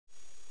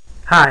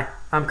Hi,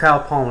 I'm Kyle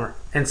Palmer,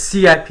 and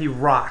CIP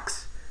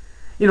rocks.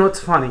 You know,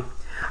 it's funny.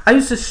 I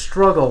used to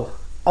struggle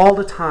all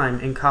the time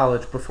in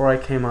college before I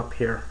came up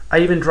here. I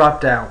even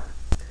dropped out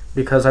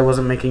because I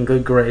wasn't making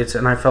good grades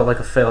and I felt like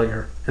a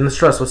failure, and the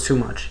stress was too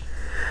much.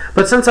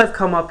 But since I've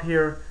come up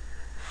here,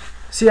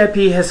 CIP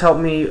has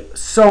helped me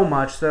so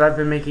much that I've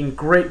been making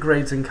great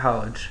grades in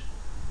college.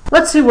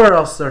 Let's see where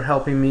else they're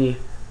helping me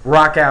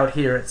rock out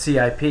here at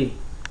CIP.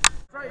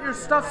 Start your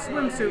stuffed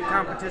swimsuit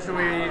competition.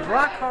 We need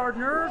rock hard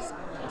nerves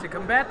to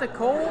combat the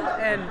cold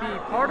and be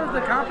part of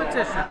the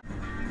competition.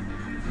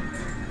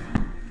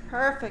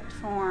 Perfect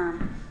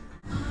form.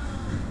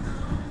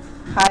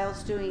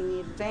 Kyle's doing the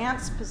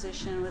advanced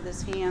position with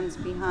his hands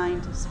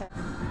behind his head.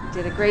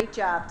 Did a great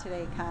job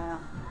today, Kyle.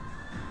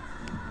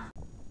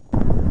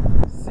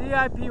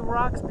 CIP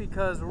rocks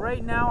because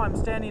right now I'm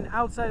standing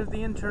outside of the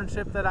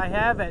internship that I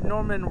have at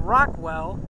Norman Rockwell.